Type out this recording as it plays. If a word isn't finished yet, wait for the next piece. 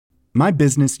My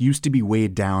business used to be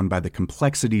weighed down by the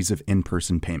complexities of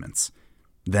in-person payments.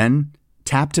 Then,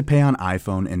 Tap to Pay on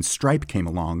iPhone and Stripe came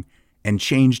along and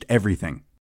changed everything.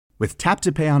 With Tap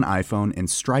to Pay on iPhone and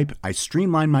Stripe, I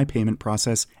streamlined my payment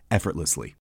process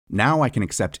effortlessly. Now I can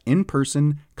accept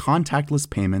in-person, contactless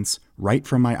payments right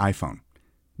from my iPhone.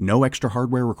 No extra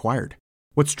hardware required.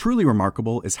 What's truly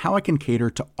remarkable is how I can cater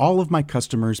to all of my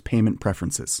customers' payment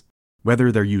preferences.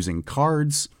 Whether they're using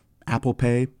cards, Apple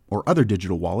Pay, or other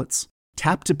digital wallets,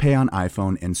 Tap to Pay on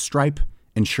iPhone and Stripe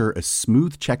ensure a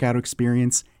smooth checkout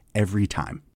experience every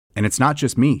time. And it's not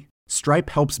just me.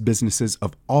 Stripe helps businesses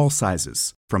of all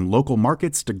sizes, from local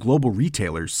markets to global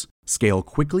retailers, scale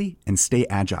quickly and stay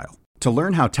agile. To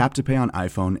learn how Tap to Pay on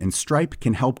iPhone and Stripe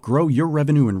can help grow your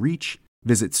revenue and reach,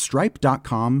 visit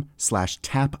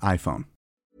stripe.com/tapiphone.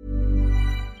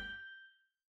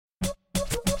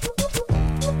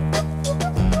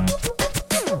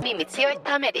 Mimit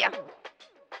sijoittaa media.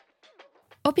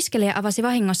 Opiskelija avasi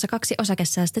vahingossa 2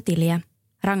 osakesäästötiliä.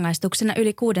 Rangaistuksena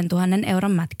yli 6 000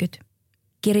 euron mätkyt.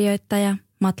 Kirjoittaja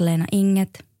Matleena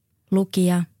Inget,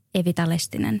 lukija Evita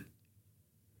Lestinen.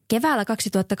 Keväällä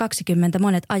 2020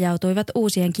 monet ajautuivat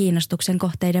uusien kiinnostuksen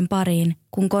kohteiden pariin,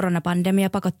 kun koronapandemia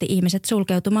pakotti ihmiset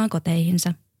sulkeutumaan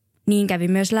koteihinsa. Niin kävi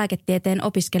myös lääketieteen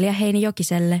opiskelija Heini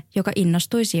Jokiselle, joka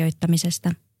innostui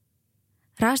sijoittamisesta.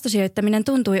 Rahastosijoittaminen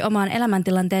tuntui omaan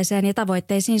elämäntilanteeseen ja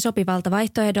tavoitteisiin sopivalta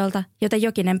vaihtoehdolta, joten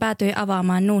Jokinen päätyi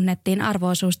avaamaan Nordnetiin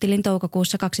arvo-osuustilin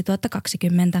toukokuussa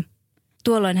 2020.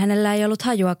 Tuolloin hänellä ei ollut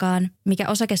hajuakaan, mikä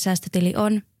osakesäästötili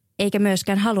on, eikä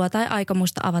myöskään halua tai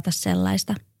aikomusta avata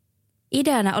sellaista.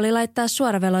 Ideana oli laittaa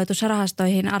suoraveloitus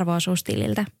rahastoihin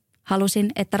arvo-osuustililtä.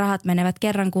 Halusin, että rahat menevät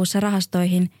kerran kuussa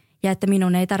rahastoihin ja että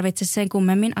minun ei tarvitse sen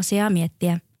kummemmin asiaa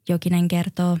miettiä, Jokinen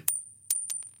kertoo.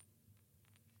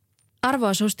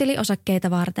 Arvo-osuustili osakkeita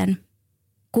varten.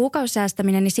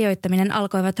 Kuukausisäästäminen ja sijoittaminen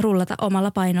alkoivat rullata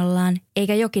omalla painollaan,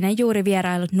 eikä Jokinen juuri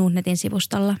vierailut Nordnetin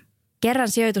sivustolla. Kerran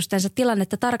sijoitustensa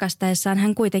tilannetta tarkastaessaan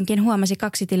hän kuitenkin huomasi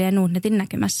 2 tiliä Nordnetin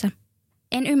näkymässä.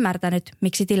 En ymmärtänyt,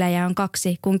 miksi tilejä on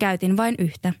 2, kun käytin vain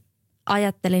yhtä.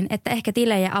 Ajattelin, että ehkä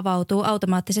tilejä avautuu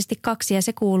automaattisesti 2 ja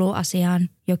se kuuluu asiaan,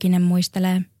 Jokinen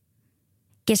muistelee.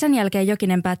 Kesän jälkeen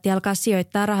Jokinen päätti alkaa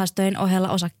sijoittaa rahastojen ohella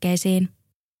osakkeisiin.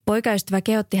 Poikaystävä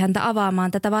kehotti häntä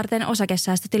avaamaan tätä varten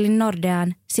osakesäästötilin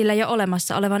Nordeaan, sillä jo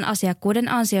olemassa olevan asiakkuuden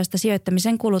ansiosta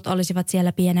sijoittamisen kulut olisivat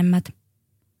siellä pienemmät.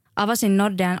 Avasin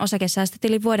Nordean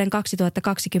osakesäästötilin vuoden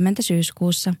 2020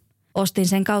 syyskuussa. Ostin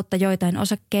sen kautta joitain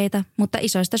osakkeita, mutta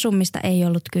isoista summista ei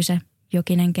ollut kyse,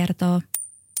 Jokinen kertoo.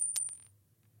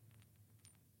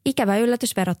 Ikävä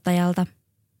yllätys verottajalta.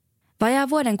 Vajaa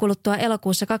vuoden kuluttua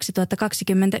elokuussa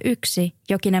 2021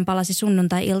 Jokinen palasi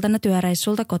sunnuntai-iltana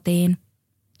työreissulta kotiin.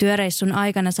 Työreissun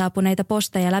aikana saapuneita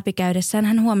posteja läpikäydessään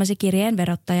hän huomasi kirjeen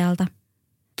verottajalta.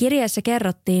 Kirjeessä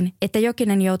kerrottiin, että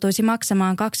Jokinen joutuisi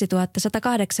maksamaan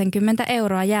 2180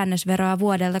 euroa jäännösveroa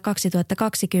vuodelta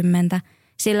 2020,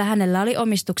 sillä hänellä oli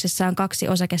omistuksessaan 2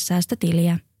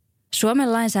 osakesäästötiliä.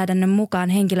 Suomen lainsäädännön mukaan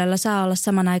henkilöllä saa olla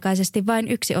samanaikaisesti vain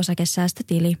 1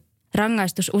 osakesäästötili.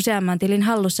 Rangaistus useamman tilin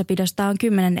hallussapidosta on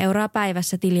 10 euroa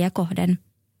päivässä tiliä kohden.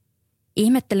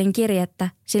 Ihmettelin kirjettä,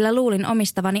 sillä luulin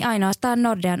omistavani ainoastaan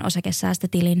Nordean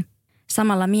osakesäästötilin.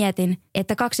 Samalla mietin,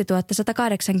 että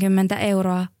 2180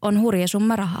 euroa on hurja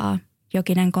summa rahaa,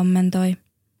 Jokinen kommentoi.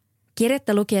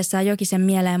 Kirjettä lukiessaan Jokisen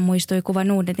mieleen muistui kuva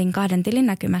Nordnetin 2 tilin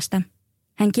näkymästä.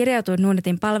 Hän kirjautui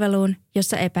Nordnetin palveluun,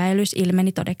 jossa epäilys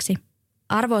ilmeni todeksi.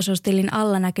 Arvo-osuustilin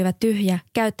alla näkyvä tyhjä,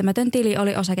 käyttämätön tili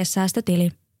oli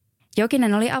osakesäästötili.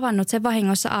 Jokinen oli avannut sen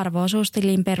vahingossa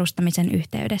arvo-osuustilin perustamisen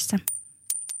yhteydessä.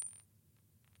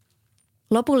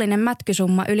 Lopullinen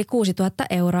mätkysumma yli 6 000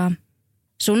 euroa.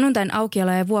 Sunnuntain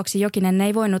aukiolojen vuoksi Jokinen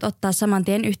ei voinut ottaa saman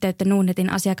tien yhteyttä Nordnetin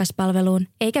asiakaspalveluun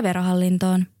eikä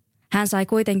verohallintoon. Hän sai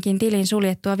kuitenkin tilin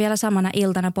suljettua vielä samana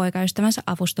iltana poikaystävänsä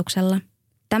avustuksella.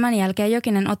 Tämän jälkeen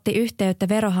Jokinen otti yhteyttä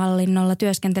verohallinnolla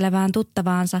työskentelevään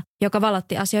tuttavaansa, joka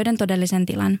valotti asioiden todellisen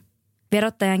tilan.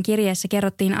 Verottajan kirjeessä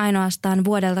kerrottiin ainoastaan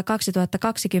vuodelta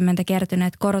 2020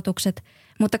 kertyneet korotukset,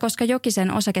 mutta koska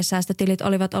Jokisen osakesäästötilit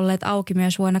olivat olleet auki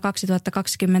myös vuonna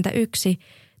 2021,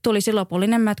 tulisi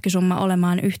lopullinen mätkysumma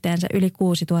olemaan yhteensä yli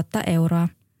 6 000 euroa.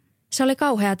 Se oli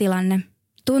kauhea tilanne.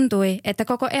 Tuntui, että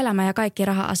koko elämä ja kaikki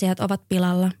raha-asiat ovat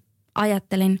pilalla.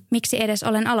 Ajattelin, miksi edes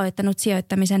olen aloittanut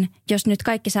sijoittamisen, jos nyt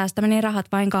kaikki säästämäni rahat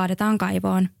vain kaadetaan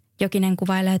kaivoon. Jokinen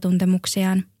kuvailee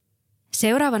tuntemuksiaan.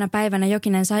 Seuraavana päivänä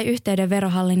Jokinen sai yhteyden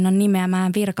verohallinnon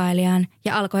nimeämään virkailijaan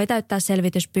ja alkoi täyttää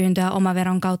selvityspyyntöä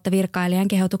omaveron kautta virkailijan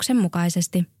kehotuksen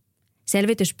mukaisesti.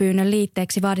 Selvityspyynnön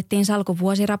liitteeksi vaadittiin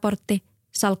salkuvuosiraportti,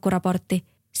 salkkuraportti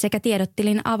sekä tiedot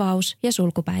tilin avaus- ja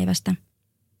sulkupäivästä.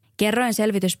 Kerroin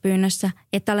selvityspyynnössä,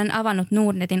 että olen avannut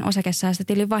Nordnetin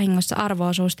osakesäästötilin vahingossa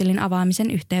arvo-osuustilin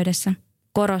avaamisen yhteydessä.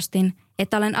 Korostin,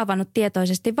 että olen avannut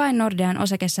tietoisesti vain Nordean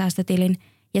osakesäästötilin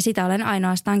ja sitä olen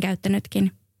ainoastaan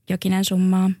käyttänytkin. Jokinen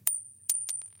summaa.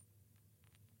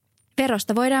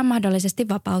 Verosta voidaan mahdollisesti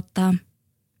vapauttaa.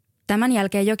 Tämän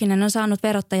jälkeen Jokinen on saanut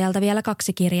verottajalta vielä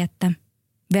 2 kirjettä.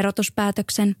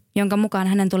 Verotuspäätöksen, jonka mukaan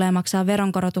hänen tulee maksaa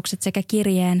veronkorotukset sekä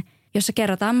kirjeen, jossa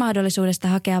kerrotaan mahdollisuudesta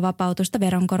hakea vapautusta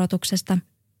veronkorotuksesta.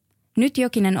 Nyt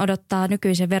Jokinen odottaa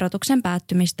nykyisen verotuksen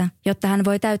päättymistä, jotta hän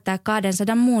voi täyttää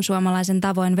 200 muun suomalaisen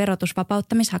tavoin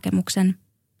verotusvapauttamishakemuksen.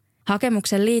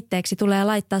 Hakemuksen liitteeksi tulee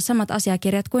laittaa samat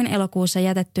asiakirjat kuin elokuussa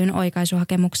jätettyyn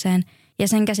oikaisuhakemukseen ja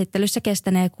sen käsittelyssä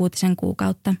kestänee 6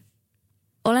 kuukautta.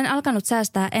 Olen alkanut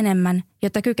säästää enemmän,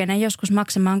 jotta kykenen joskus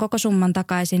maksamaan koko summan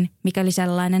takaisin, mikäli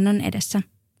sellainen on edessä.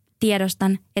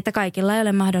 Tiedostan, että kaikilla ei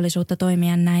ole mahdollisuutta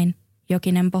toimia näin,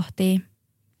 Jokinen pohtii.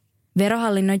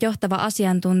 Verohallinnon johtava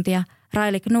asiantuntija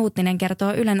Raili Knutinen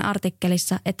kertoo Ylen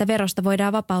artikkelissa, että verosta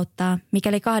voidaan vapauttaa,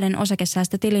 mikäli 2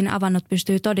 osakesäästötilin avannut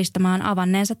pystyy todistamaan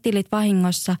avanneensa tilit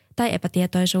vahingossa tai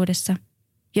epätietoisuudessa.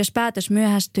 Jos päätös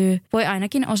myöhästyy, voi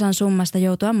ainakin osan summasta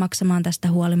joutua maksamaan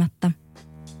tästä huolimatta.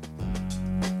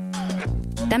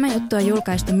 Tämä juttu on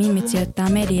julkaistu Mimmit sijoittaa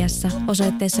mediassa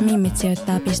osoitteessa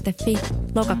mimmitsijoittaa.fi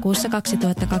lokakuussa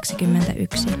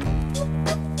 2021.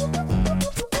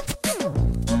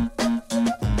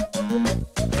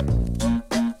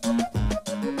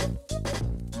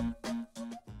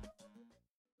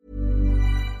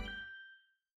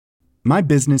 My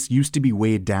business used to be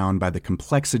weighed down by the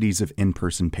complexities of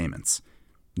in-person payments.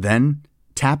 Then,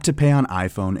 Tap to Pay on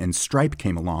iPhone and Stripe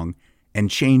came along and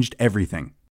changed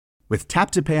everything. With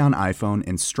Tap to Pay on iPhone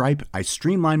and Stripe, I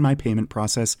streamlined my payment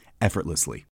process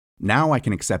effortlessly. Now I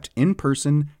can accept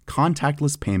in-person,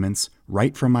 contactless payments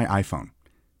right from my iPhone.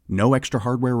 No extra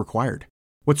hardware required.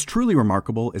 What's truly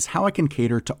remarkable is how I can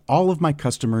cater to all of my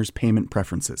customers' payment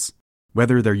preferences.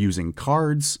 Whether they're using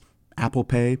cards, Apple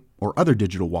Pay, or other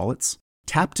digital wallets,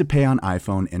 Tap to Pay on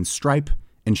iPhone and Stripe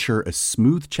ensure a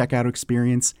smooth checkout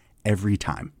experience every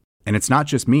time. And it's not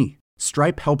just me.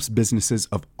 Stripe helps businesses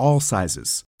of all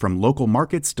sizes, from local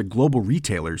markets to global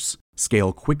retailers,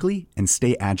 scale quickly and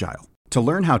stay agile. To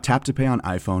learn how Tap to Pay on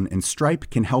iPhone and Stripe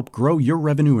can help grow your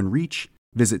revenue and reach,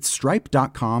 visit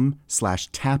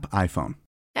stripe.com/tapiphone.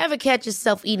 Ever catch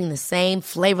yourself eating the same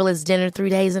flavorless dinner 3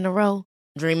 days in a row?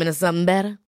 Dreaming of something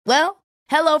better? Well,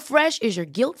 HelloFresh is your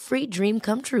guilt-free dream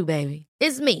come true, baby.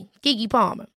 It's me, Keke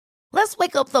Palmer. Let's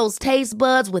wake up those taste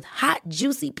buds with hot,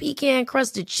 juicy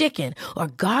pecan-crusted chicken or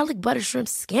garlic butter shrimp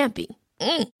scampi.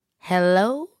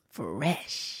 Hello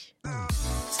Fresh.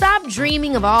 Stop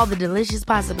dreaming of all the delicious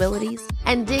possibilities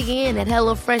and dig in at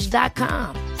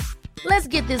HelloFresh.com. Let's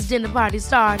get this dinner party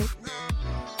started.